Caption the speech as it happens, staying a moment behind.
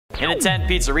In a 10,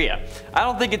 pizzeria. I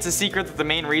don't think it's a secret that the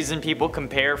main reason people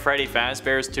compare Freddy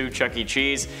Fazbear's to Chuck E.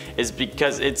 Cheese is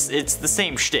because it's the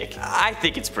same shtick. I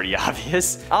think it's pretty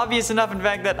obvious. Obvious enough, in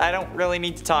fact, that I don't really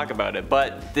need to talk about it,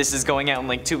 but this is going out in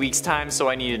like 2 weeks time, so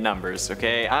I needed numbers,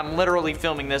 okay? I'm literally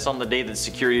filming this on the day that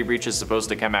Security Breach is supposed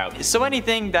to come out. So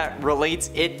anything that relates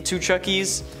it to Chuck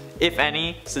E's, if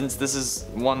any, since this is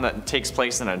one that takes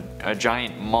place in a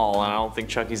giant mall, and I don't think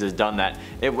Chuck E's has done that,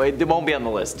 it won't be on the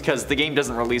list, because the game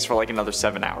doesn't release for like another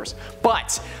 7 hours.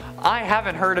 But I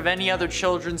haven't heard of any other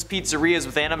children's pizzerias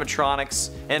with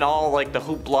animatronics and all like the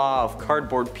hoopla of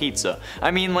cardboard pizza. I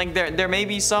mean, like there may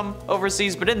be some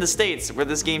overseas, but in the States where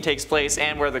this game takes place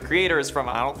and where the creator is from,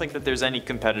 I don't think that there's any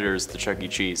competitors to Chuck E.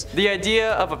 Cheese. The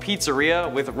idea of a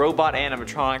pizzeria with robot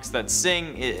animatronics that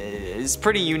sing is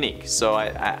pretty unique, so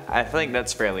I think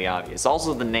that's fairly obvious.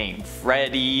 Also the name,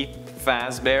 Freddy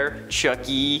Fazbear, Chuck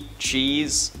E.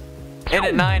 Cheese. And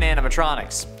at 9,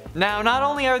 animatronics. Now, not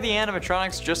only are the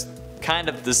animatronics just kind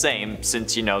of the same,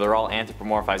 since, you know, they're all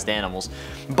anthropomorphized animals,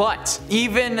 but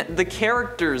even the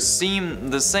characters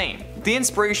seem the same. The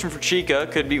inspiration for Chica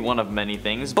could be one of many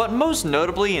things, but most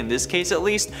notably, in this case at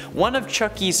least, one of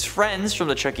Chucky's friends from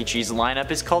the Chuck E. Cheese lineup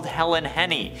is called Helen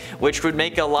Henny, which would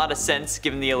make a lot of sense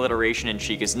given the alliteration in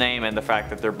Chica's name and the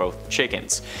fact that they're both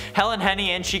chickens. Helen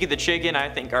Henny and Chica the Chicken, I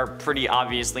think, are pretty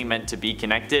obviously meant to be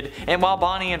connected, and while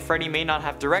Bonnie and Freddy may not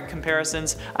have direct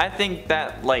comparisons, I think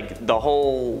that, like, the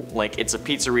whole, like, it's a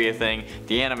pizzeria thing,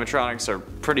 the animatronics are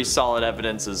pretty solid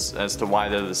evidence as to why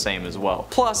they're the same as well.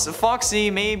 Plus, Foxy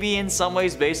may be in some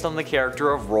ways based on the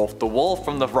character of Rolf the Wolf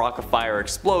from the Rock of Fire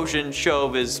Explosion,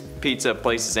 Showbiz Pizza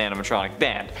Place's animatronic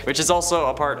band, which is also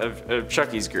a part of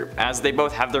Chucky's group, as they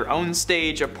both have their own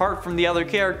stage apart from the other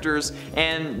characters,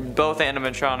 and both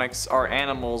animatronics are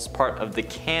animals part of the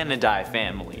Canidae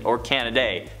family, or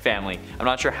Canidae family. I'm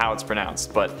not sure how it's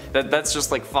pronounced, but that's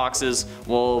just like foxes,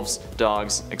 wolves,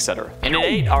 dogs, etc. And at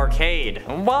 8, arcade.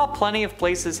 And while plenty of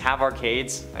places have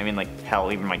arcades, I mean, like, hell,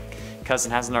 even my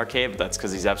cousin has an arcade, but that's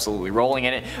because he's absolutely rolling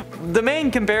in it. The main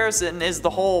comparison is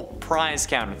the whole prize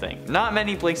counter thing. Not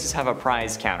many places have a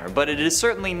prize counter, but it is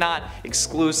certainly not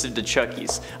exclusive to Chuck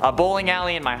E's. A bowling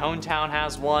alley in my hometown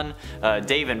has one,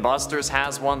 Dave & Buster's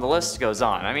has one, the list goes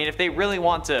on. I mean, if they really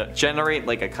want to generate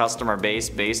like a customer base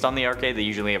based on the arcade, they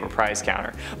usually have a prize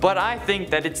counter. But I think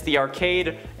that it's the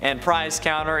arcade and prize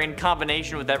counter in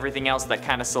combination with everything else that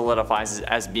kind of solidifies it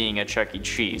as being a Chuck E.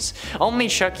 Cheese. Only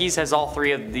Chuck E's has all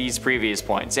three of these previous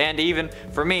points, and even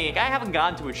for me, I haven't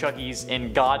gone to a Chuck E's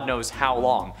in God knows how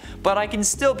long, but I can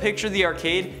still picture the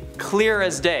arcade clear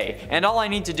as day, and all I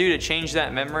need to do to change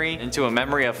that memory into a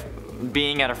memory of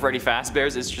being at a Freddy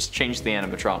Fazbear's is just change the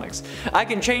animatronics. I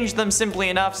can change them simply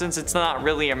enough since it's not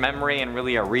really a memory and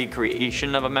really a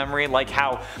recreation of a memory, like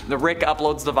how the Rick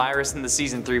uploads the virus in the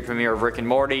season 3 premiere of Rick and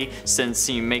Morty, since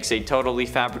he makes a totally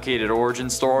fabricated origin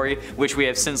story, which we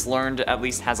have since learned at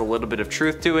least has a little bit of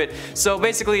truth to it. So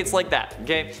basically it's like that,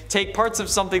 okay? Take parts of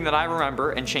something that I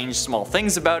remember and change small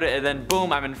things about it, and then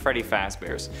boom, I'm in Freddy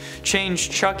Fazbear's. Change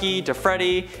Chucky to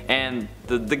Freddy, and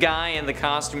the guy in the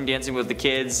costume dancing with the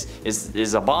kids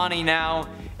is a Bonnie now,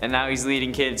 and now he's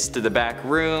leading kids to the back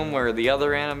room where the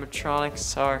other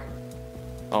animatronics are.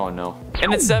 Oh no.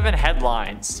 And at 7,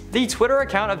 headlines. The Twitter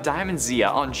account of Diamond Zia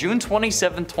on June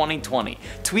 27, 2020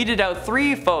 tweeted out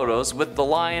 3 photos with the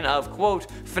line of, quote,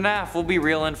 FNAF will be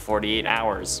real in 48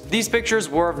 hours. These pictures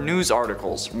were of news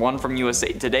articles, one from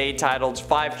USA Today titled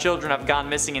 5 children have gone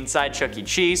missing inside Chuck E.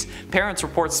 Cheese, parents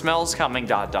report smells coming ...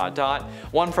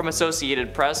 one from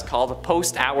Associated Press called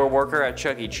post-hour worker at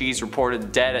Chuck E. Cheese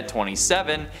reported dead at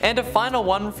 27, and a final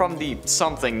one from the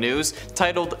Something News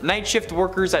titled night shift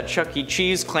workers at Chuck E.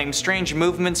 Cheese claim strange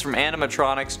movements from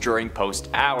animatronics during post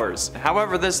hours.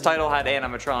 However, this title had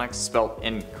animatronics spelled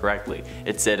incorrectly.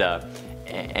 It said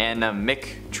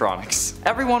animictronics.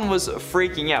 Everyone was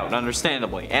freaking out,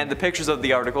 understandably, and the pictures of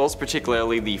the articles,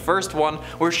 particularly the first one,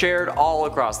 were shared all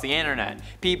across the internet.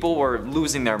 People were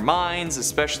losing their minds,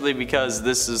 especially because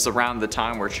this is around the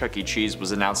time where Chuck E. Cheese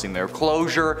was announcing their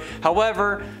closure.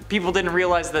 However, people didn't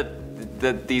realize that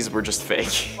these were just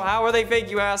fake. How are they fake,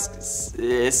 you ask?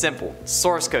 It's simple.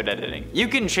 Source code editing. You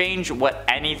can change what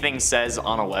anything says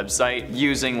on a website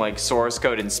using like source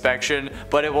code inspection,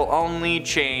 but it will only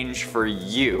change for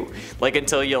you. Like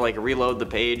until you like reload the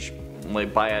page,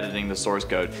 like by editing the source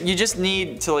code. You just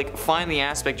need to like find the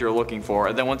aspect you're looking for,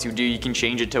 and then once you do, you can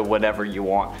change it to whatever you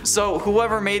want. So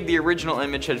whoever made the original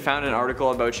image had found an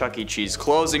article about Chuck E. Cheese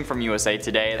closing from USA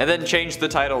Today, and then changed the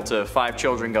title to 5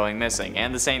 children going missing,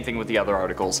 and the same thing with the other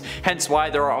articles. Hence why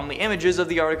there are only images of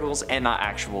the articles and not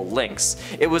actual links.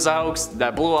 It was a hoax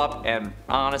that blew up and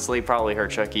honestly probably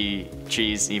hurt Chuck E.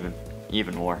 Cheese even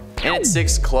even more. And at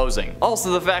 6, closing.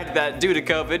 Also the fact that due to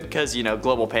COVID, because you know,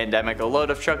 global pandemic, a load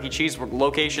of Chuck E. Cheese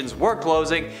locations were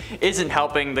closing isn't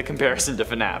helping the comparison to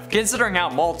FNAF, considering how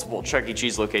multiple Chuck E.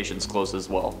 Cheese locations closed as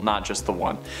well, not just the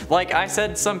one. Like I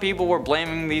said, some people were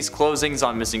blaming these closings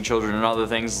on missing children and other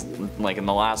things, like in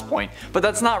the last point, but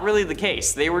that's not really the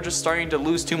case. They were just starting to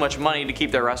lose too much money to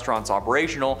keep their restaurants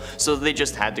operational, so they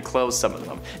just had to close some of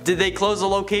them. Did they close a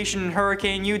location in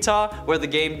Hurricane, Utah, where the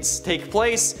games take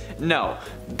place? No.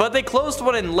 But they closed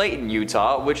one in Layton,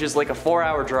 Utah, which is like a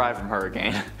 4-hour drive from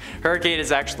Hurricane. Hurricane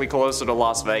is actually closer to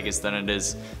Las Vegas than it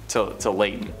is to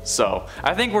Layton. So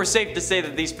I think we're safe to say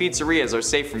that these pizzerias are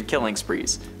safe from killing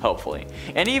sprees, hopefully.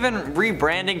 And even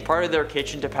rebranding part of their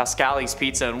kitchen to Pascali's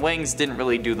Pizza and Wings didn't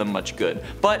really do them much good.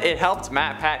 But it helped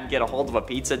Matt Patton get a hold of a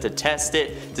pizza to test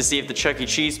it, to see if the Chuck E.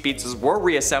 Cheese pizzas were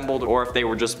reassembled or if they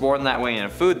were just born that way in a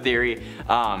food theory.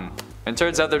 And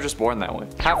turns out they're just born that way.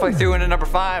 Halfway through into number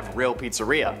 5, Real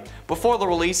Pizzeria. Before the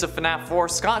release of FNAF 4,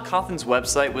 Scott Cawthon's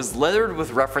website was littered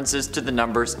with references to the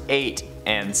numbers 8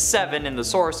 and 7 in the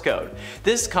source code.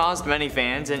 This caused many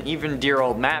fans, and even dear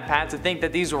old Matt Pat, to think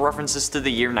that these were references to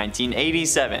the year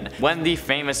 1987, when the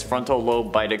famous frontal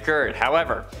lobe bite occurred.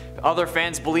 However, other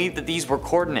fans believed that these were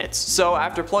coordinates, so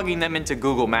after plugging them into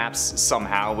Google Maps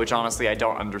somehow, which honestly I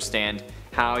don't understand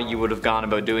how you would have gone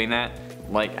about doing that.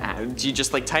 Like, do you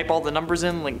just like type all the numbers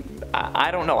in? Like,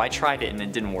 I don't know, I tried it and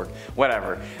it didn't work.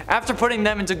 Whatever. After putting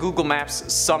them into Google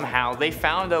Maps somehow, they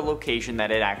found a location that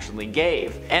it actually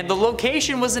gave. And the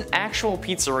location was an actual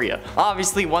pizzeria.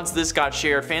 Obviously, once this got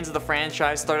shared, fans of the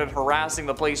franchise started harassing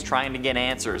the place trying to get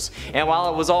answers. And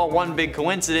while it was all one big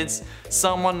coincidence,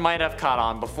 someone might have caught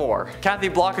on before. Kathy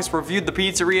Blockus reviewed the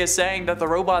pizzeria saying that the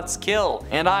robots kill.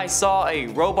 And I saw a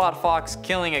robot fox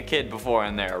killing a kid before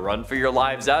in there. Run for your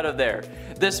lives out of there.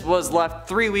 This was left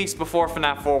 3 weeks before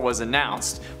FNAF 4 was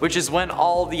announced, which is when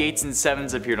all the 8s and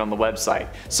 7s appeared on the website.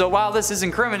 So while this is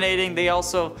incriminating, they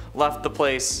also left the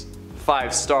place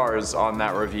 5 stars on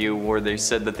that review where they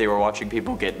said that they were watching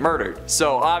people get murdered.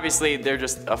 So obviously they're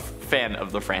just a fan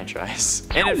of the franchise.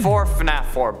 And at 4, FNAF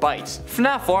 4 Bite.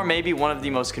 FNAF 4 may be one of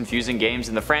the most confusing games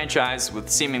in the franchise,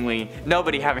 with seemingly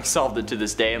nobody having solved it to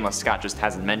this day unless Scott just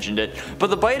hasn't mentioned it.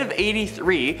 But the Bite of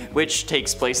 83, which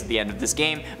takes place at the end of this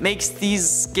game, makes these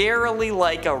scarily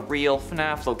like a real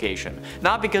FNAF location.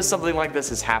 Not because something like this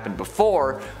has happened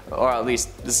before, or at least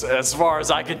as far as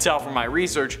I could tell from my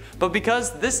research, but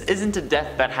because this isn't a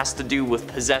death that has to do with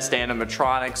possessed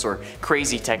animatronics or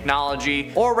crazy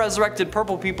technology, or resurrected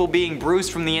purple people being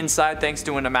bruised from the inside thanks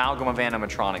to an amalgam of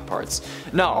animatronic parts.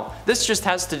 No, this just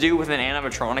has to do with an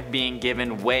animatronic being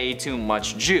given way too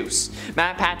much juice.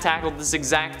 Matt Pat tackled this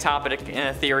exact topic in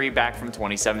a theory back from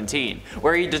 2017,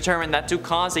 where he determined that to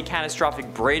cause a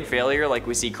catastrophic brain failure like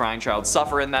we see Crying Child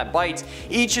suffer in that bite,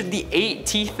 each of the 8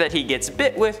 teeth that he gets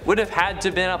bit with would have had to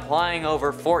have been applying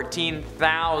over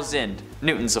 14,000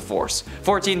 newtons of force.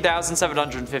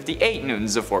 14,758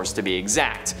 newtons of force to be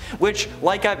exact. Which,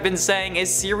 like I've been saying,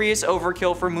 is serious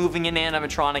overkill for moving an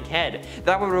animatronic head.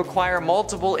 That would require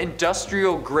multiple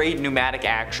industrial grade pneumatic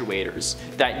actuators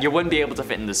that you wouldn't be able to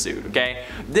fit in the suit, okay?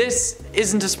 This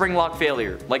isn't a spring lock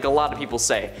failure, like a lot of people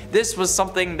say. This was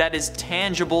something that is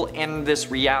tangible in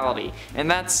this reality. And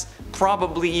that's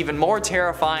probably even more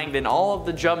terrifying than all of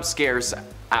the jump scares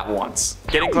at once.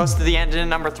 Getting close to the end in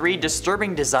number 3,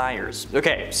 Disturbing Desires.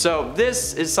 Okay, so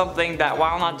this is something that,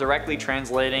 while not directly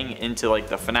translating into like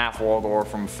the FNAF world or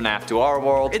from FNAF to our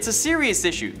world, it's a serious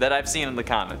issue that I've seen in the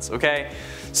comments, okay?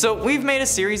 So we've made a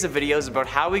series of videos about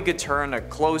how we could turn a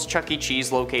closed Chuck E.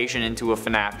 Cheese location into a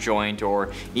FNAF joint,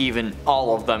 or even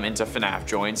all of them into FNAF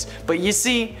joints, but you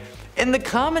see, in the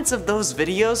comments of those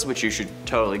videos, which you should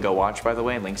totally go watch by the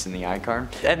way, links in the iCard,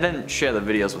 and then share the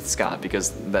videos with Scott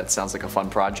because that sounds like a fun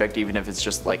project, even if it's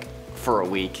just like for a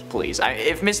week, please.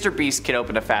 If Mr. Beast can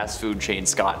open a fast food chain,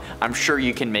 Scott, I'm sure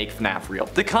you can make FNAF real.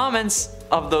 The comments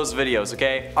of those videos,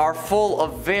 okay, are full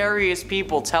of various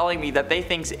people telling me that they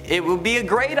think it would be a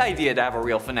great idea to have a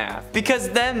real FNAF, because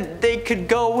then they could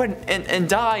go and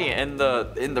die in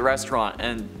the restaurant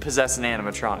and possess an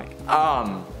animatronic.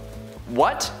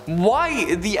 What?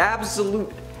 Why the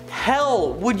absolute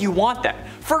hell would you want that?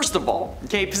 First of all,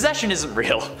 okay, possession isn't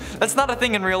real. That's not a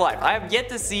thing in real life. I have yet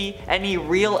to see any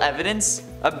real evidence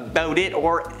about it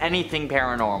or anything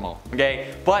paranormal,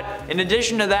 okay? But in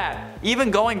addition to that,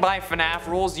 even going by FNAF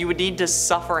rules, you would need to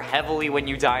suffer heavily when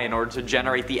you die in order to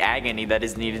generate the agony that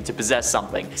is needed to possess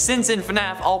something. Since in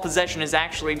FNAF, all possession is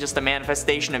actually just a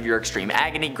manifestation of your extreme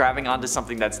agony grabbing onto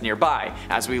something that's nearby,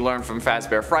 as we learned from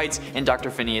Fazbear Frights and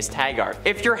Dr. Phineas Taggart.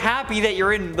 If you're happy that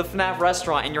you're in the FNAF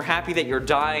restaurant and you're happy that you're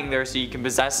dying there so you can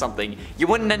possess something, you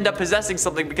wouldn't end up possessing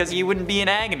something because you wouldn't be in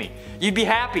agony. You'd be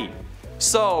happy.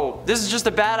 So, this is just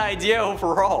a bad idea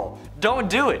overall. Don't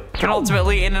do it. And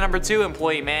ultimately, in number 2,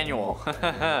 employee manual.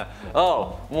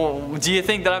 Oh, well, do you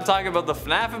think that I'm talking about the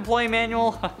FNAF employee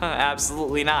manual?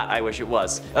 Absolutely not. I wish it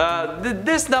was.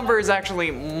 This number is actually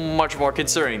much more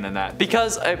concerning than that,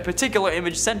 because a particular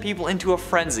image sent people into a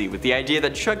frenzy with the idea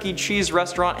that Chuck E. Cheese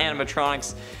restaurant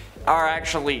animatronics are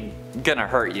actually gonna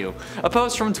hurt you. A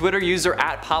post from Twitter user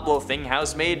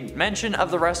 @PabloThinghouse made mention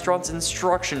of the restaurant's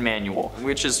instruction manual,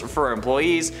 which is for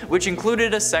employees, which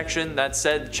included a section that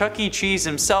said Chuck E. Cheese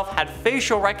himself had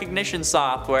facial recognition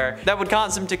software that would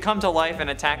cause him to come to life and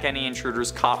attack any intruders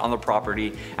caught on the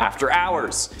property after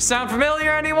hours. Sound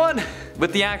familiar, anyone?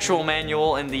 With the actual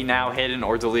manual in the now hidden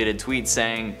or deleted tweet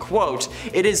saying, quote,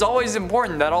 "It is always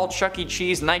important that all Chuck E.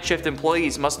 Cheese night shift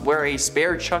employees must wear a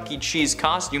spare Chuck E. Cheese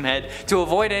costume head to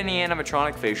avoid any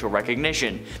animatronic facial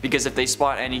recognition, because if they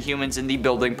spot any humans in the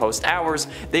building post hours,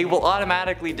 they will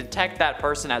automatically detect that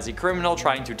person as a criminal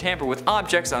trying to tamper with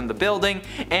objects on the building,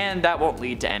 and that won't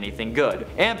lead to anything good."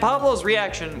 And Pablo's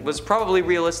reaction was probably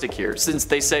realistic here, since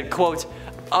they said, quote,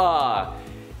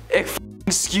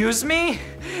 excuse me?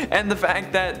 And the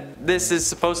fact that this is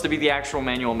supposed to be the actual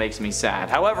manual makes me sad.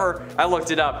 However, I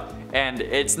looked it up and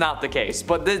it's not the case,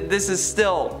 but this is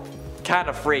still kind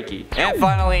of freaky. And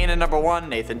finally, in number 1,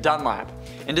 Nathan Dunlap.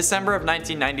 In December of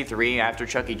 1993, after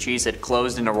Chuck E. Cheese had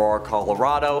closed in Aurora,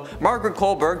 Colorado, Margaret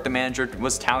Kohlberg, the manager,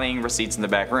 was tallying receipts in the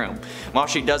back room. While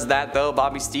she does that though,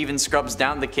 Bobby Stevens scrubs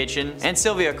down the kitchen, and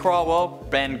Sylvia Crawwell,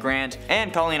 Ben Grant,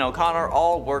 and Colleen O'Connor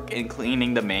all work in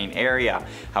cleaning the main area.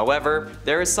 However,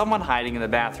 there is someone hiding in the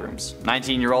bathrooms,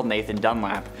 19-year-old Nathan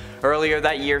Dunlap. Earlier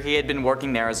that year, he had been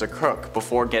working there as a cook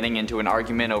before getting into an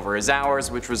argument over his hours,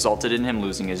 which resulted in him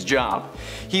losing his job.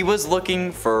 He was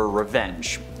looking for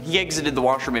revenge. He exited the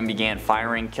washroom and began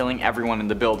firing, killing everyone in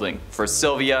the building. First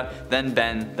Sylvia, then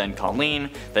Ben, then Colleen.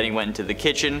 Then he went into the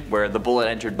kitchen, where the bullet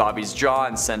entered Bobby's jaw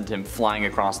and sent him flying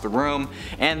across the room.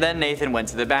 And then Nathan went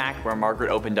to the back, where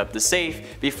Margaret opened up the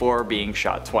safe before being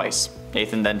shot twice.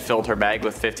 Nathan then filled her bag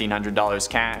with $1,500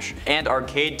 cash and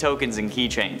arcade tokens and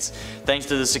keychains. Thanks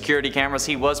to the security cameras,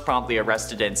 he was promptly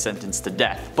arrested and sentenced to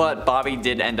death. But Bobby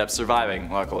did end up surviving,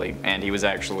 luckily, and he was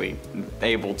actually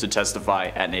able to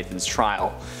testify at Nathan's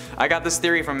trial. I got this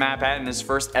theory from Matt Patton, his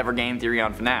first ever game theory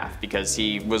on FNAF, because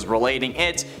he was relating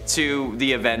it to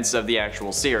the events of the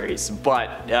actual series.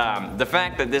 But the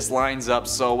fact that this lines up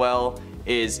so well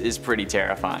is pretty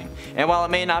terrifying. And while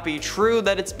it may not be true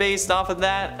that it's based off of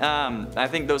that, I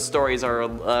think those stories are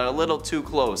a little too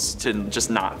close to just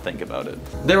not think about it.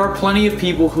 There are plenty of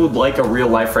people who'd like a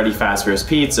real-life Freddy Fazbear's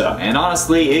Pizza, and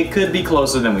honestly, it could be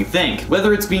closer than we think.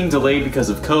 Whether it's being delayed because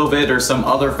of COVID or some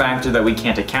other factor that we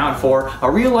can't account for, a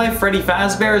real-life Freddy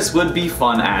Fazbear's would be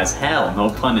fun as hell, no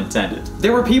pun intended.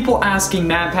 There were people asking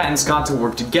Matt Pat and Scott to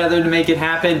work together to make it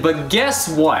happen, but guess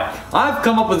what? I've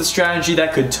come up with a strategy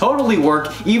that could totally work,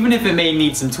 even if it may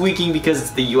need some tweaking because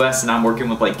it's the US and I'm working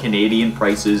with like Canadian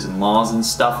prices and laws and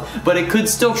stuff, but it could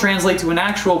still translate to an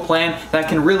actual plan that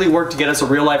can really work to get us a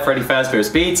real-life Freddy Fazbear's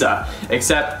Pizza,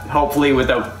 except hopefully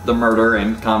without the murder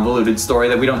and convoluted story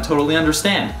that we don't totally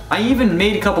understand. I even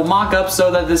made a couple mock-ups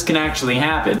so that this can actually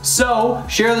happen. So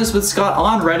share this with Scott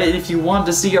on Reddit if you want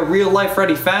to see a real-life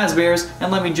Freddy Fazbear's,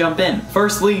 and let me jump in.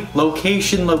 Firstly,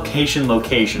 location, location,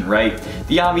 location, right?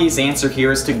 The obvious answer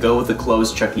here is to go with the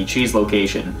closed Chuck E. Cheese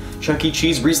location. Chuck E.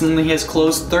 Cheese recently has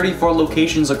closed 34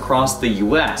 locations across the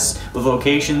US, with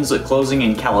locations closing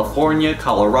in California,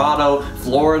 Colorado,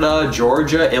 Florida,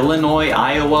 Georgia, Illinois,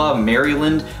 Iowa,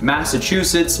 Maryland,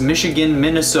 Massachusetts, Michigan,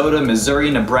 Minnesota,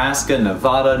 Missouri, Nebraska,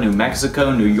 Nevada, New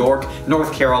Mexico, New York,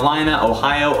 North Carolina,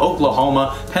 Ohio,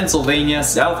 Oklahoma, Pennsylvania,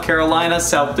 South Carolina,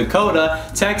 South Dakota,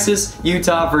 Texas,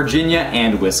 Utah, Virginia,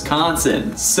 and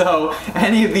Wisconsin. So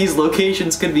any of these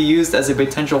locations could be used as a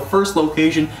potential first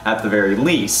location at the very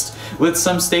least, with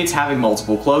some states having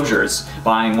multiple closures.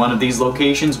 Buying one of these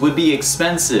locations would be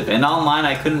expensive, and online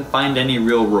I couldn't find any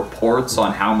real reports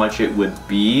on how much it would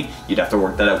be. You'd have to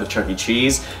work that out with Chuck E.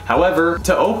 Cheese. However,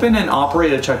 to open and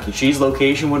operate a Chuck E. Cheese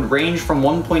location would range from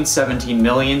 $1.17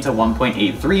 million to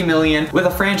 $1.83 million, with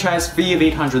a franchise fee of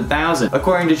 $800,000,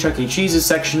 according to Chuck E. Cheese's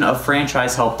section of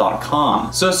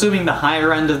franchisehelp.com. So assuming the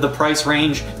higher end of the price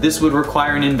range, this would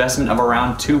require an investment of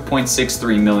around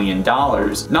 $2.63 million,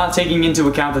 not taking into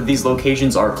account that these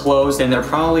locations are closed and they're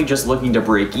probably just looking to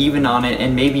break even on it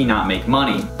and maybe not make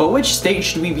money. But which state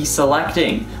should we be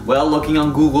selecting? Well, looking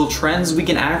on Google Trends, we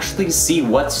can actually see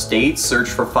what states search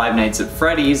for Five Nights at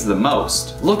Freddy's the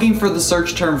most. Looking for the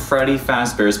search term Freddy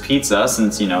Fazbear's Pizza,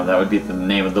 since you know that would be the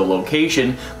name of the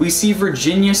location, we see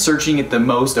Virginia searching it the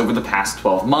most over the past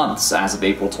 12 months as of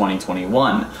April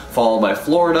 2021, followed by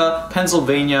Florida,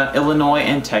 Pennsylvania, Illinois,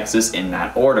 and Texas in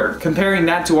that order. Comparing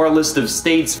that to our list of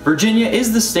states, Virginia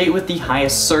is the state with the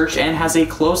highest search and has a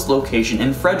close location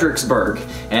in Fredericksburg.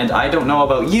 And I don't know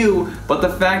about you, but the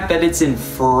fact that it's in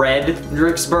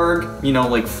Fredericksburg, you know,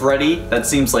 like Freddy, that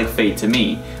seems like fate to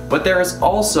me. But there is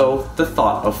also the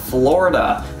thought of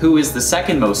Florida, who is the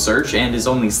second most searched and is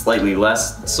only slightly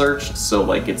less searched, so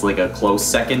like it's like a close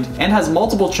second, and has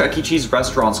multiple Chuck E. Cheese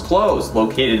restaurants closed,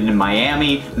 located in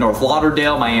Miami, North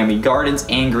Lauderdale, Miami Gardens,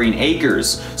 and Green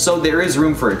Acres, so there is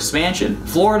room for expansion.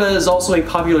 Florida is also a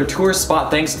popular tourist spot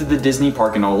thanks to the Disney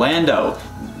park in Orlando,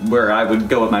 where I would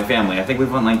go with my family. I think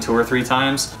we've went like 2 or 3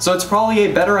 times. So it's probably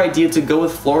a better idea to go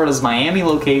with Florida's Miami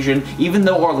location, even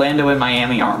though Orlando and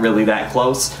Miami aren't really that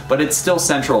close, but it's still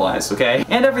centralized, okay?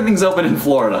 And everything's open in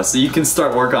Florida, so you can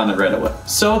start work on it right away.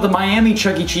 So the Miami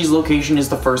Chuck E. Cheese location is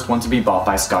the first one to be bought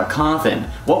by Scott Cawthon.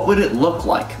 What would it look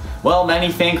like? Well,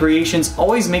 many fan creations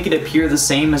always make it appear the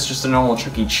same as just a normal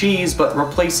Chuck E. Cheese, but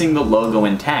replacing the logo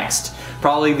and text.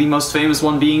 Probably the most famous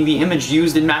one being the image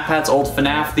used in MatPat's old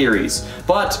FNAF theories.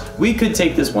 But we could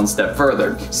take this one step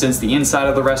further. Since the inside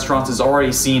of the restaurant is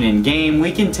already seen in-game,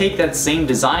 we can take that same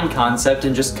design concept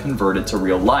and just convert it to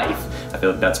real life. I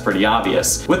feel like that's pretty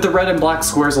obvious. With the red and black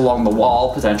squares along the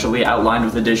wall, potentially outlined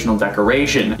with additional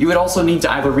decoration. You would also need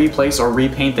to either replace or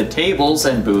repaint the tables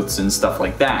and booths and stuff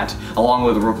like that, along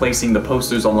with replacing the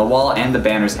posters on the wall and the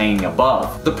banners hanging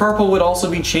above. The purple would also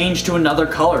be changed to another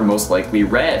color, most likely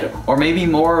red, or maybe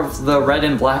more of the red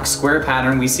and black square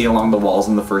pattern we see along the walls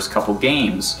in the first couple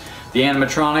games. The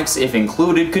animatronics, if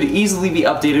included, could easily be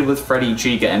updated with Freddy,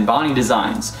 Chica, and Bonnie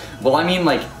designs. Well, I mean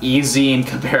like easy in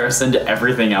comparison to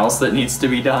everything else that needs to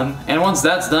be done. And once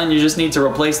that's done, you just need to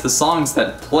replace the songs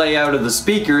that play out of the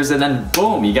speakers and then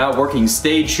boom, you got working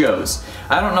stage shows.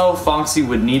 I don't know if Foxy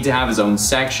would need to have his own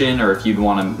section or if you'd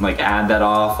want to like add that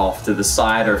off to the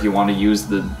side, or if you want to use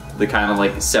the kind of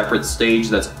like separate stage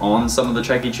that's on some of the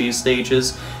Chuck E. Cheese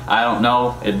stages. I don't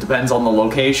know, it depends on the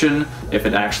location, if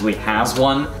it actually has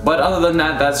one, but other than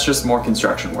that, that's just more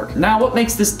construction work. Now, what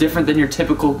makes this different than your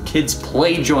typical kids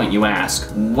play joint, you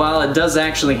ask? Well, it does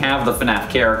actually have the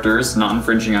FNAF characters, not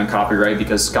infringing on copyright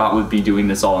because Scott would be doing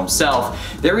this all himself.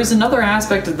 There is another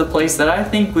aspect of the place that I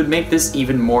think would make this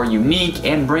even more unique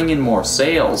and bring in more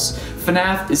sales.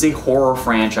 FNAF is a horror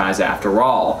franchise after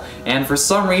all, and for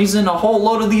some reason a whole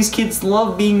load of these kids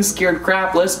love being scared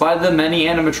crapless by the many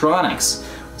animatronics.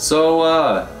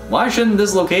 So why shouldn't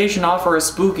this location offer a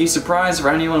spooky surprise for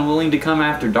anyone willing to come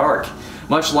after dark?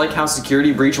 Much like how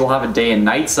Security Breach will have a day and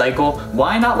night cycle,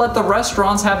 why not let the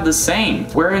restaurants have the same?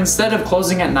 Where instead of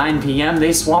closing at 9 p.m,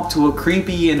 they swap to a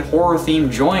creepy and horror-themed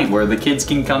joint where the kids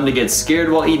can come to get scared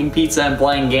while eating pizza and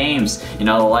playing games. You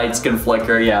know, the lights can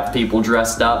flicker, you have people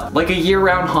dressed up, like a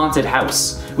year-round haunted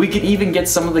house. We could even get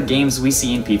some of the games we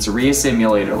see in Pizzeria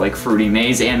Simulator, like Fruity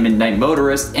Maze and Midnight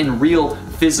Motorist, and real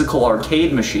physical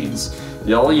arcade machines.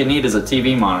 All you need is a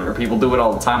TV monitor. People do it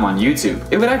all the time on YouTube.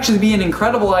 It would actually be an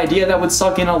incredible idea that would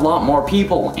suck in a lot more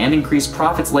people and increase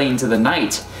profits late into the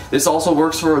night. This also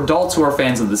works for adults who are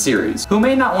fans of the series, who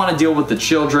may not want to deal with the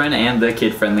children and the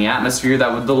kid-friendly atmosphere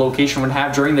that the location would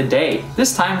have during the day.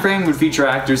 This time frame would feature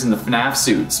actors in the FNAF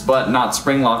suits, but not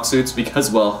Springlock suits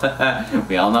because, well,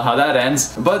 we all know how that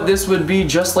ends. But this would be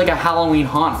just like a Halloween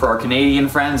haunt for our Canadian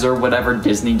friends or whatever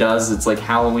Disney does. It's like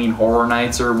Halloween Horror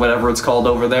Nights or whatever it's called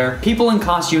over there. People in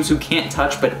costumes who can't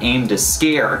touch but aim to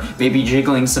scare, maybe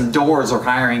jiggling some doors or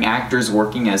hiring actors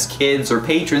working as kids or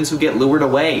patrons who get lured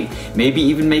away, maybe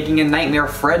even making a Nightmare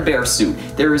Fredbear suit.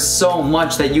 There is so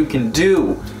much that you can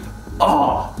do.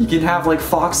 Oh, you can have like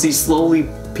Foxy slowly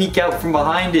peek out from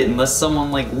behind it unless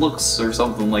someone like looks or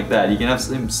something like that. You can have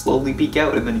him slowly peek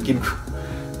out and then you can...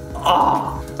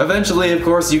 Ah! Eventually, of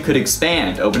course, you could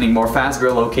expand, opening more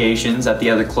Fazbear locations at the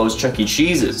other closed Chuck E.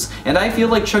 Cheese's, and I feel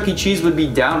like Chuck E. Cheese would be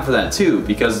down for that too,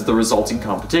 because the resulting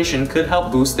competition could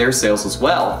help boost their sales as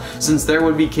well, since there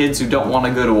would be kids who don't want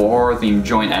to go to a horror-themed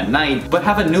joint at night, but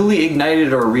have a newly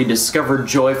ignited or rediscovered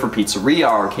joy for pizzeria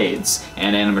arcades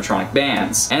and animatronic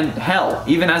bands. And hell,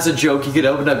 even as a joke, you could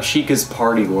open up Chica's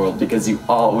Party World, because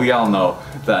we all know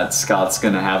that Scott's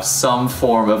gonna have some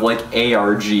form of like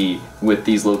ARG with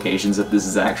these locations if this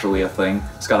is actually a thing.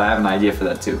 Scott, I have an idea for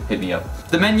that too. Hit me up.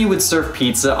 The menu would serve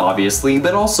pizza, obviously,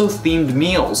 but also themed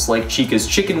meals like Chica's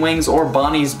Chicken Wings or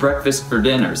Bonnie's Breakfast for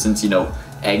Dinner, since, you know,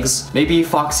 eggs. Maybe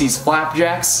Foxy's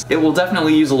Flapjacks? It will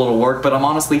definitely use a little work, but I'm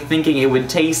honestly thinking it would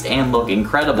taste and look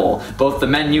incredible, both the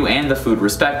menu and the food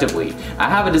respectively. I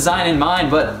have a design in mind,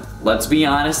 but let's be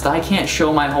honest, I can't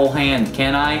show my whole hand,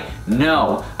 can I?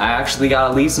 No, I actually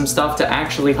gotta leave some stuff to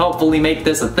actually hopefully make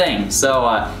this a thing. So,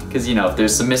 cause you know, if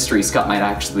there's some mystery, Scott might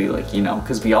actually like, you know,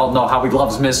 cause we all know how he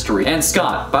loves mystery. And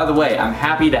Scott, by the way, I'm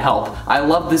happy to help. I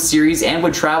love this series and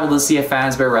would travel to see a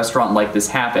Fazbear restaurant like this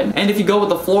happen. And if you go with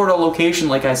the Florida location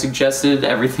like I suggested,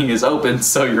 everything is open,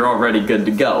 so you're already good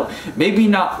to go. Maybe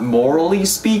not morally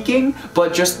speaking,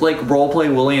 but just like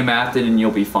roleplay William Afton and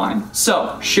you'll be fine.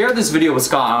 So, share this video with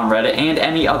Scott on Reddit and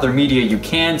any other media you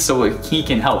can so he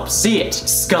can help see it.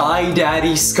 Sky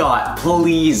Daddy Scott,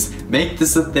 please make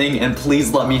this a thing and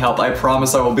please let me help. I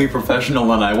promise I will be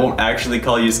professional and I won't actually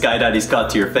call you Sky Daddy Scott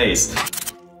to your face.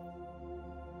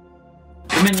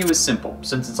 The menu is simple,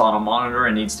 since it's on a monitor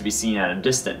and needs to be seen at a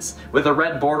distance, with a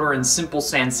red border and simple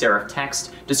sans serif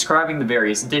text describing the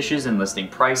various dishes and listing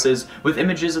prices, with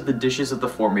images of the dishes of the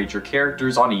 4 major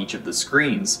characters on each of the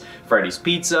screens: Freddy's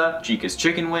Pizza, Chica's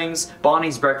Chicken Wings,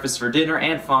 Bonnie's Breakfast for Dinner,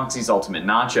 and Foxy's Ultimate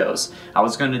Nachos. I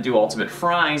was going to do Ultimate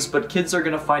Fries, but kids are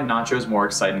going to find nachos more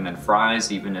exciting than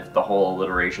fries, even if the whole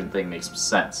alliteration thing makes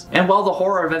sense. And while the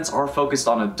horror events are focused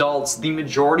on adults, the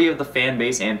majority of the fan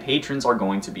base and patrons are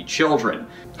going to be children.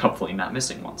 Hopefully not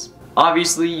missing ones.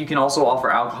 Obviously, you can also offer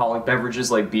alcoholic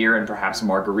beverages like beer and perhaps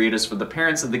margaritas for the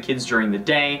parents of the kids during the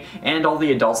day, and all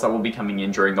the adults that will be coming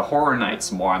in during the horror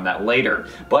nights, more on that later.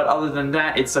 But other than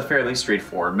that, it's a fairly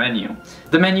straightforward menu.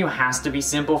 The menu has to be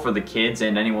simple for the kids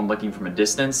and anyone looking from a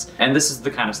distance, and this is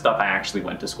the kind of stuff I actually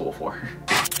went to school for.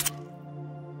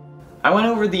 I went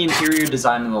over the interior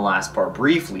design in the last part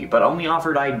briefly, but only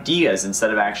offered ideas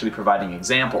instead of actually providing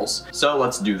examples. So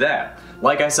let's do that.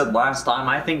 Like I said last time,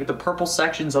 I think the purple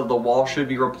sections of the wall should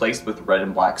be replaced with red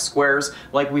and black squares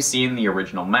like we see in the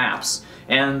original maps.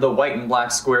 And the white and black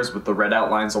squares with the red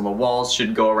outlines on the walls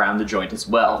should go around the joint as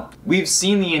well. We've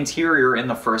seen the interior in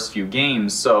the first few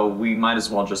games, so we might as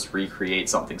well just recreate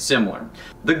something similar.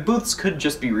 The booths could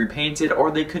just be repainted,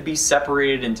 or they could be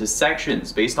separated into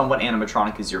sections based on what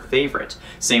animatronic is your favorite.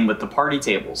 Same with the party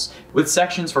tables, with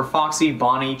sections for Foxy,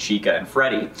 Bonnie, Chica, and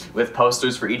Freddy, with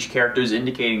posters for each characters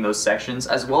indicating those sections,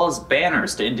 as well as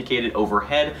banners to indicate it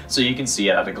overhead so you can see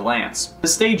it at a glance. The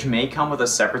stage may come with a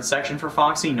separate section for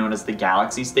Foxy known as the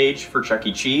Galaxy stage for Chuck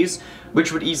E. Cheese,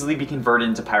 which would easily be converted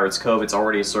into Pirate's Cove. It's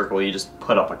already a circle, you just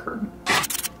put up a curtain.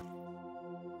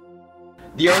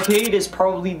 The arcade is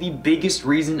probably the biggest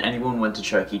reason anyone went to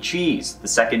Chuck E. Cheese, the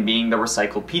second being the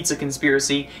recycled pizza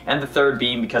conspiracy, and the third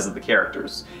being because of the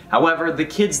characters. However, the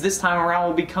kids this time around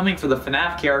will be coming for the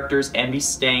FNAF characters and be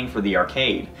staying for the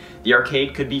arcade. The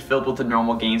arcade could be filled with the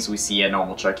normal games we see at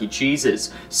normal Chuck E.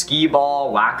 Cheese's: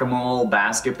 skee-ball, whack-a-mole,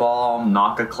 basketball,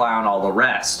 knock-a-clown, all the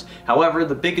rest. However,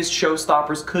 the biggest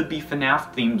showstoppers could be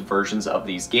FNAF-themed versions of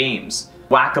these games.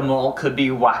 Whack-a-mole could be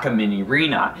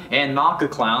Whack-a-Mini-Rena, and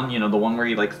Knock-a-Clown, you know, the one where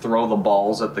you like throw the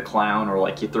balls at the clown or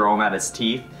like you throw them at its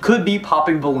teeth, could be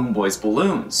Popping Balloon Boy's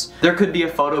balloons. There could be a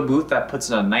photo booth that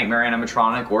puts a nightmare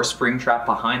animatronic or Springtrap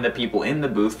behind the people in the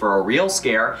booth for a real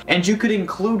scare, and you could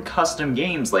include custom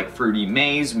games like Fruity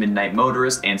Maze, Midnight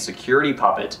Motorist, and Security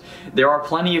Puppet. There are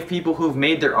plenty of people who've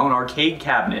made their own arcade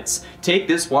cabinets. Take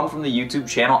this one from the YouTube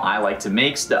channel I Like to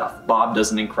Make Stuff. Bob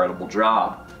does an incredible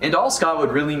job. And all Scott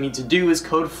would really need to do is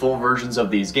code full versions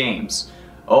of these games.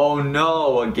 Oh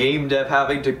no, a game dev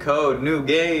having to code new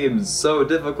games, so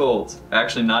difficult.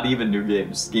 Actually, not even new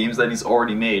games. Games that he's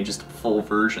already made, just full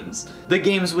versions. The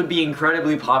games would be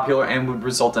incredibly popular and would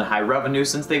result in high revenue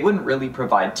since they wouldn't really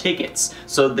provide tickets,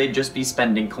 so they'd just be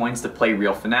spending coins to play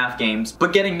real FNAF games,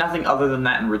 but getting nothing other than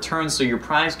that in return so your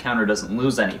prize counter doesn't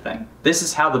lose anything. This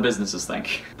is how the businesses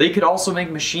think. They could also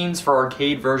make machines for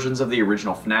arcade versions of the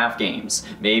original FNAF games,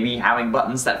 maybe having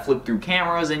buttons that flip through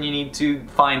cameras and you need to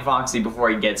find Foxy before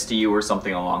he gets to you or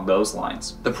something along those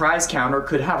lines. The prize counter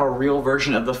could have a real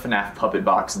version of the FNAF puppet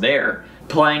box there.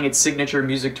 playing its signature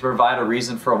music to provide a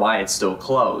reason for why it's still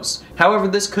closed. However,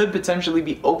 this could potentially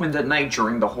be opened at night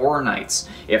during the horror nights.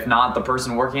 If not, the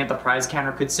person working at the prize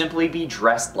counter could simply be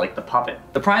dressed like the puppet.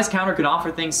 The prize counter could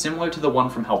offer things similar to the one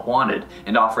from Help Wanted,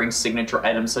 and offering signature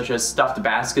items such as stuffed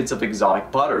baskets of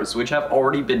exotic butters, which have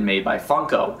already been made by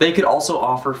Funko. They could also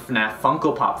offer FNAF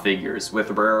Funko Pop figures,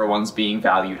 with rarer ones being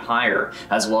valued higher,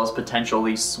 as well as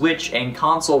potentially Switch and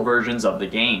console versions of the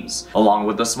games, along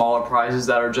with the smaller prizes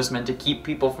that are just meant to keep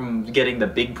people from getting the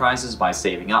big prizes by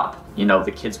saving up. You know,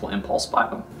 the kids will impulse buy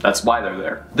them. That's why they're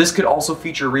there. This could also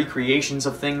feature recreations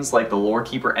of things like the Lore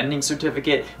Keeper ending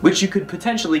certificate, which you could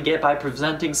potentially get by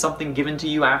presenting something given to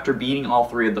you after beating all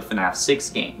 3 of the FNAF 6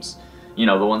 games. You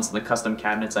know, the ones in the custom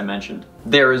cabinets I mentioned.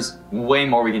 There is way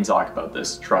more we can talk about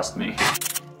this, trust me.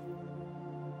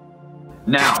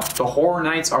 Now, the horror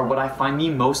nights are what I find the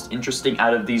most interesting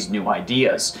out of these new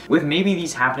ideas, with maybe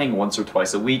these happening once or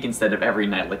twice a week instead of every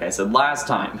night like I said last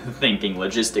time, thinking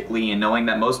logistically and knowing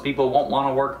that most people won't want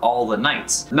to work all the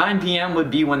nights. 9 p.m.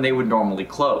 would be when they would normally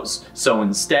close, so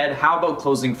instead, how about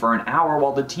closing for an hour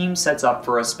while the team sets up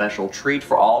for a special treat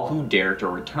for all who dare to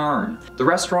return. The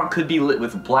restaurant could be lit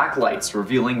with black lights,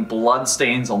 revealing blood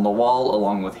stains on the wall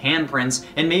along with handprints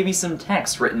and maybe some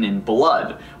text written in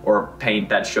blood, or paint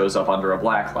that shows up under a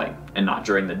black light, and not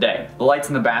during the day. The lights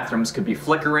in the bathrooms could be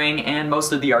flickering, and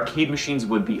most of the arcade machines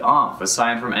would be off,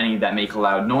 aside from any that make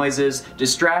loud noises,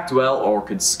 distract well, or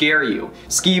could scare you.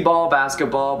 Skee ball,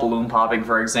 basketball, balloon popping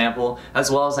for example,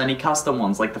 as well as any custom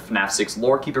ones like the FNAF 6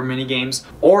 Lore Keeper minigames,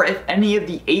 or if any of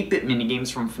the 8-bit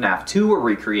minigames from FNAF 2 were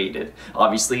recreated.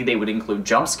 Obviously they would include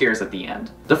jump scares at the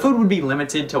end. The food would be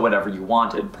limited to whatever you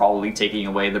wanted, probably taking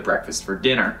away the breakfast for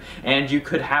dinner, and you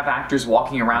could have actors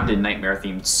walking around in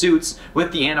nightmare-themed suits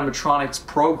with the animatronics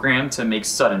programmed to make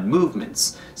sudden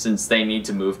movements, since they need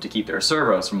to move to keep their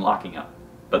servos from locking up,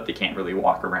 but they can't really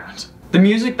walk around. The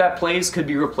music that plays could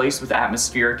be replaced with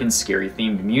atmospheric and scary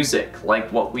themed music, like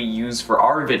what we use for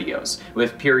our videos,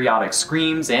 with periodic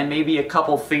screams and maybe a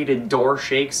couple faded door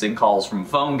shakes and calls from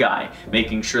Phone Guy,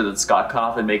 making sure that Scott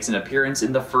Cawthon makes an appearance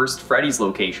in the first Freddy's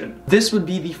location. This would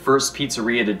be the first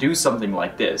pizzeria to do something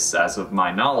like this, as of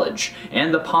my knowledge,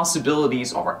 and the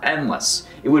possibilities are endless.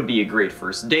 It would be a great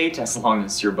first date as long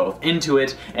as you're both into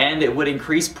it, and it would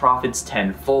increase profits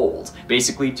tenfold,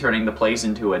 basically turning the place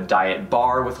into a diet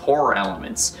bar with horror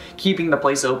elements, keeping the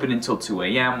place open until 2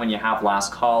 a.m. when you have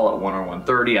last call at 1 or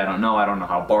 1:30. I don't know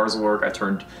how bars work. I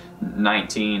turned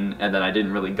 19 and then I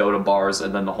didn't really go to bars,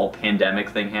 and then the whole pandemic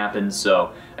thing happened,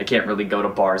 so I can't really go to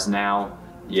bars now.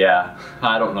 Yeah,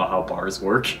 I don't know how bars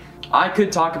work. I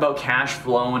could talk about cash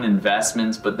flow and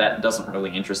investments, but that doesn't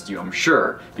really interest you, I'm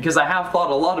sure, because I have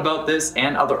thought a lot about this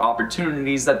and other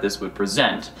opportunities that this would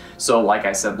present. So like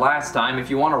I said last time, if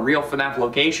you want a real FNAF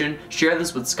location, share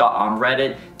this with Scott on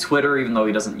Reddit, Twitter even though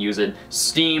he doesn't use it,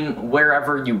 Steam,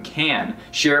 wherever you can.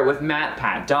 Share it with Matt,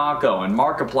 Pat, Daco, and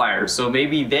Markiplier so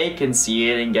maybe they can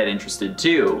see it and get interested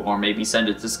too. Or maybe send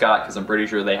it to Scott, because I'm pretty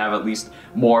sure they have at least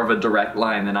more of a direct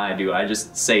line than I do. I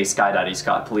just say Sky Daddy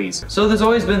Scott, please. So there's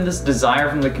always been this desire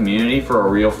from the community for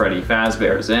a real Freddy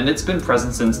Fazbear's, and it's been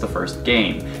present since the first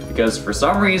game, because for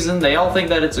some reason they all think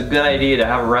that it's a good idea to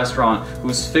have a restaurant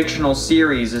whose fictional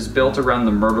series is built around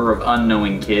the murder of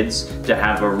unknowing kids to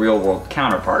have a real-world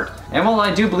counterpart. And while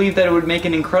I do believe that it would make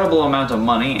an incredible amount of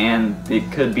money, and it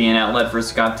could be an outlet for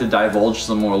Scott to divulge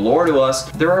some more lore to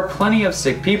us, there are plenty of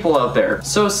sick people out there.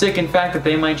 So sick in fact that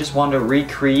they might just want to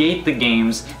recreate the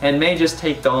games and may just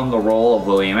take on the role of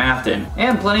William Afton.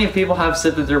 And plenty of people have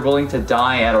said that they're willing to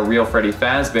die at a real Freddy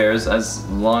Fazbear's as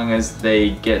long as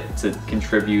they get to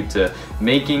contribute to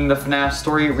making the FNAF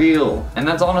story real. And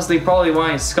that's honestly probably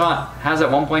why Scott has at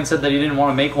one point said that he didn't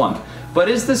want to make one. But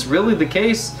is this really the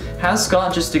case? Has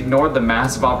Scott just ignored the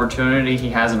massive opportunity he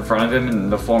has in front of him in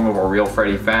the form of a real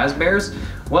Freddy Fazbear's?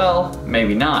 Well,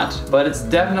 maybe not, but it's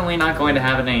definitely not going to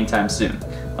happen anytime soon.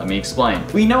 Let me explain.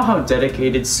 We know how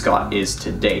dedicated Scott is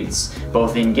to dates,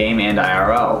 both in-game and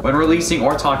IRL, when releasing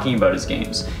or talking about his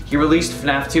games. He released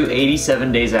FNAF 2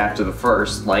 87 days after the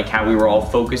first, like how we were all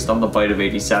focused on the bite of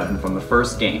 87 from the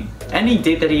first game. Any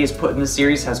date that he has put in the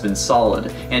series has been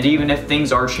solid, and even if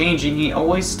things are changing, he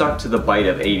always stuck to the bite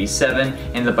of 87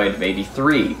 and the bite of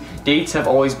 83. Dates have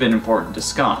always been important to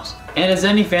Scott. And as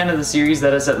any fan of the series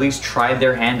that has at least tried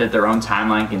their hand at their own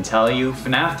timeline can tell you,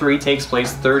 FNAF 3 takes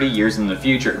place 30 years in the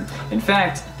future. In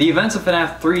fact, the events of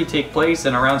FNAF 3 take place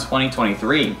in around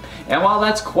 2023. And while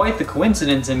that's quite the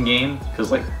coincidence in-game,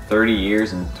 because like 30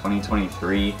 years in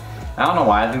 2023, I don't know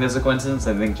why I think there's a coincidence.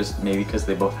 I think just maybe because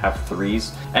they both have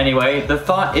 3s. Anyway, the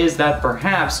thought is that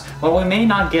perhaps, while we may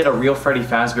not get a real Freddy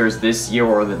Fazbear's this year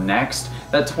or the next,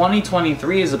 that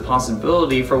 2023 is a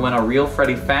possibility for when a real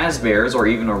Freddy Fazbear's or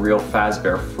even a real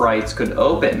Fazbear Frights could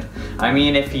open. I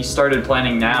mean, if he started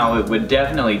planning now, it would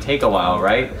definitely take a while,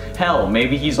 right? Hell,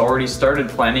 maybe he's already started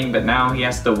planning, but now he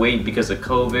has to wait because of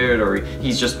COVID, or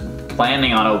he's just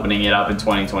planning on opening it up in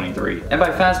 2023. And by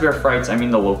Fazbear Frights, I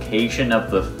mean the location of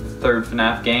the 3rd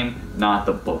FNAF game, not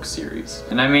the book series.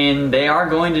 And I mean, they are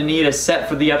going to need a set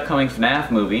for the upcoming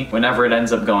FNAF movie, whenever it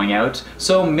ends up going out,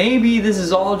 so maybe this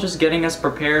is all just getting us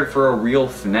prepared for a real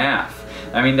FNAF.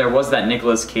 I mean, there was that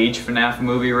Nicolas Cage FNAF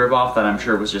movie ripoff that I'm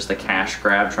sure was just a cash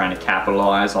grab trying to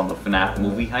capitalize on the FNAF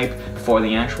movie hype before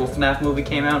the actual FNAF movie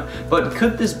came out. But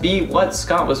could this be what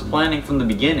Scott was planning from the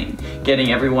beginning?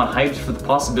 Getting everyone hyped for the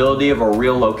possibility of a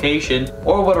real location,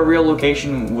 or what a real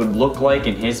location would look like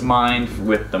in his mind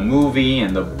with the movie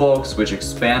and the books which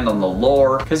expand on the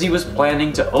lore, because he was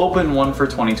planning to open one for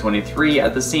 2023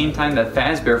 at the same time that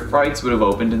Fazbear Frights would have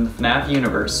opened in the FNAF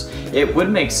universe. It would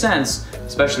make sense,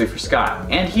 especially for Scott.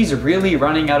 And he's really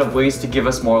running out of ways to give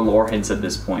us more lore hints at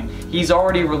this point. He's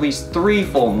already released 3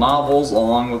 full novels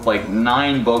along with like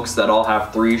 9 books that all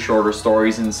have 3 shorter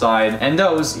stories inside. And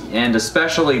those, and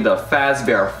especially the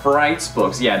Fazbear Frights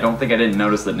books, yeah, don't think I didn't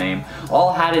notice the name,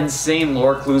 all had insane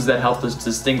lore clues that helped us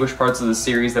distinguish parts of the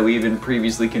series that we've been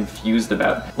previously confused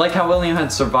about. Like how William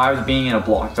had survived being in a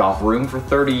blocked off room for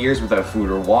 30 years without food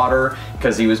or water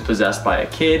because he was possessed by a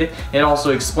kid. It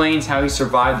also explains how he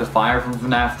survived the fire from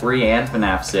FNAF 3 and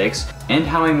FNAF 6, and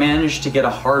how he managed to get a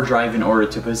hard drive in order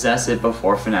to possess it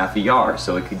before FNAF VR,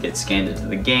 so it could get scanned into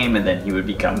the game and then he would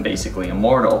become basically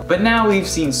immortal. But now we've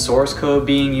seen source code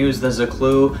being used as a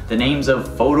clue, the names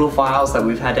of photo files that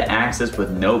we've had to access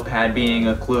with Notepad being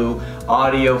a clue,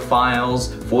 audio files,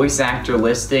 voice actor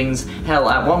listings. Hell,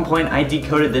 at one point I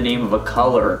decoded the name of a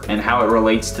color and how it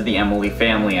relates to the Emily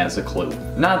family as a clue.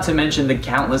 Not to mention the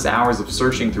countless hours of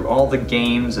searching through all the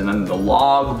games and then the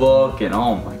logbook, and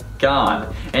oh my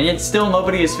god. And yet still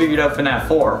nobody has figured out FNAF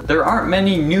 4. There aren't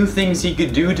many new things he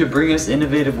could do to bring us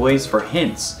innovative ways for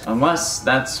hints, unless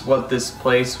that's what this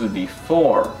place would be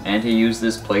for. And he used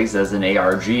this place as an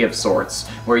ARG of sorts,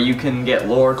 where you can get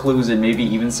lore clues and maybe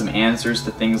even some answers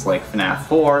to things like FNAF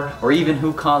 4, or even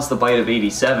who caused the bite of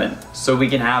 87. So we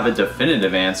can have a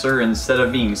definitive answer instead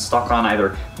of being stuck on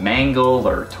either Mangle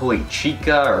or Toy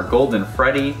Chica or Golden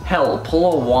Freddy. Hell,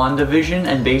 pull a WandaVision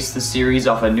and base the series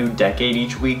off a new decade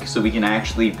each week, so we can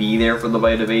actually be there for the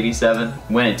bite of 87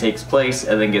 when it takes place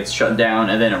and then gets shut down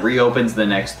and then it reopens the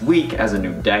next week as a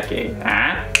new decade.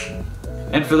 Huh?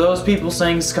 And for those people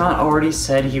saying Scott already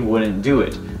said he wouldn't do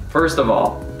it, first of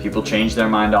all, people change their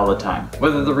mind all the time,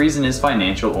 whether the reason is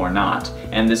financial or not,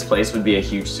 and this place would be a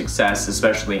huge success,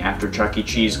 especially after Chuck E.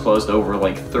 Cheese closed over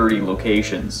like 30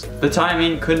 locations. The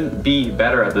timing couldn't be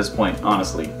better at this point,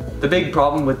 honestly. The big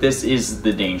problem with this is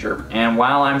the danger, and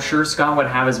while I'm sure Scott would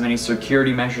have as many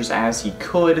security measures as he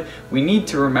could, we need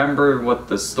to remember what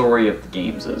the story of the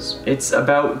games is. It's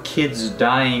about kids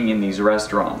dying in these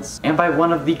restaurants, and by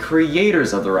one of the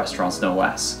creators of the restaurants, no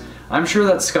less. I'm sure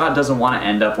that Scott doesn't want to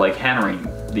end up like Henry.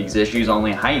 These issues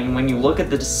only heighten when you look at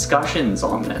the discussions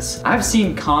on this. I've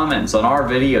seen comments on our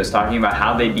videos talking about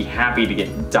how they'd be happy to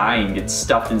die and get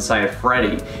stuffed inside of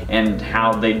Freddy, and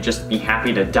how they'd just be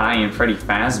happy to die in Freddy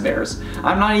Fazbear's.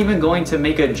 I'm not even going to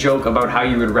make a joke about how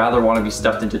you would rather want to be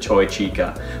stuffed into Toy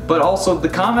Chica, but also the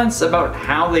comments about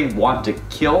how they want to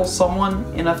kill someone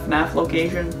in a FNAF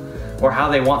location, or how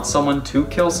they want someone to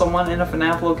kill someone in a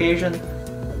FNAF location.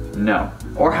 No.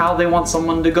 Or how they want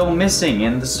someone to go missing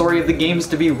and the story of the games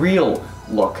to be real.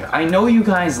 Look, I know you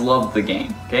guys love the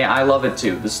game, okay? I love it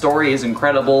too. The story is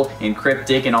incredible and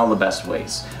cryptic in all the best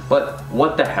ways. But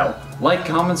what the hell? Like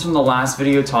comments from the last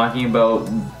video talking about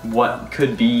what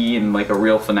could be in like a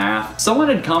real FNAF. Someone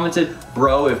had commented,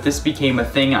 bro, if this became a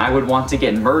thing, I would want to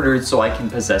get murdered so I can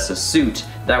possess a suit.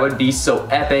 That would be so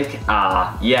epic.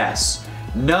 Ah, yes.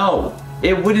 No.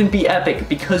 It wouldn't be epic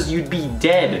because you'd be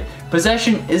dead.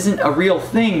 Possession isn't a real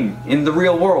thing in the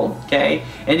real world, okay?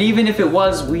 And even if it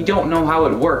was, we don't know how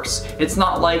it works. It's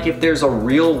not like if there's a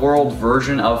real world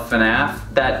version of FNAF,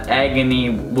 that agony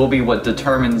will be what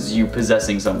determines you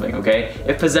possessing something, okay?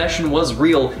 If possession was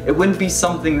real, it wouldn't be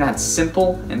something that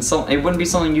simple, and it wouldn't be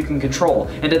something you can control.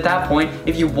 And at that point,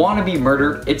 if you want to be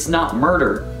murdered, it's not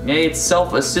murder. Okay? It's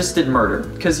self-assisted murder.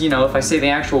 Because, you know, if I say the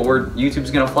actual word,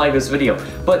 YouTube's gonna flag this video.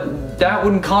 But that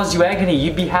wouldn't cause you agony,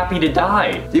 you'd be happy to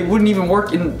die. It wouldn't even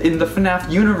work in the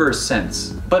FNAF universe sense.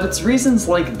 But it's reasons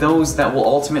like those that will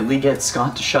ultimately get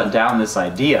Scott to shut down this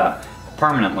idea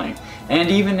permanently. And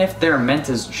even if they're meant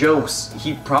as jokes,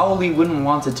 he probably wouldn't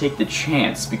want to take the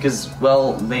chance because,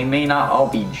 well, they may not all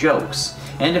be jokes.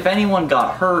 And if anyone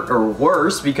got hurt or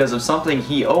worse because of something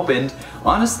he opened,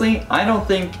 honestly, I don't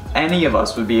think any of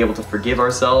us would be able to forgive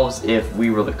ourselves if we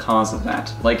were the cause of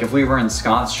that. Like if we were in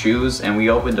Scott's shoes and we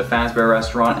opened a Fazbear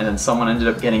restaurant and then someone ended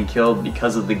up getting killed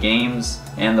because of the games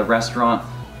and the restaurant,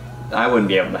 I wouldn't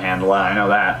be able to handle it, I know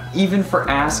that. Even for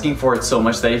asking for it so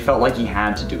much that he felt like he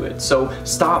had to do it. So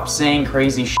stop saying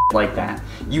crazy shit like that.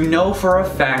 You know for a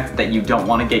fact that you don't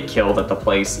want to get killed at the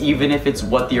place, even if it's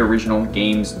what the original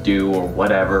games do or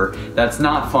whatever. That's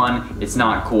not fun, it's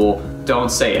not cool,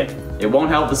 don't say it. It won't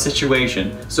help the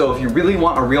situation. So if you really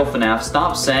want a real FNAF,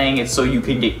 stop saying it so you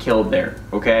can get killed there,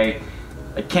 okay?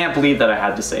 I can't believe that I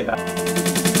had to say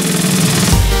that.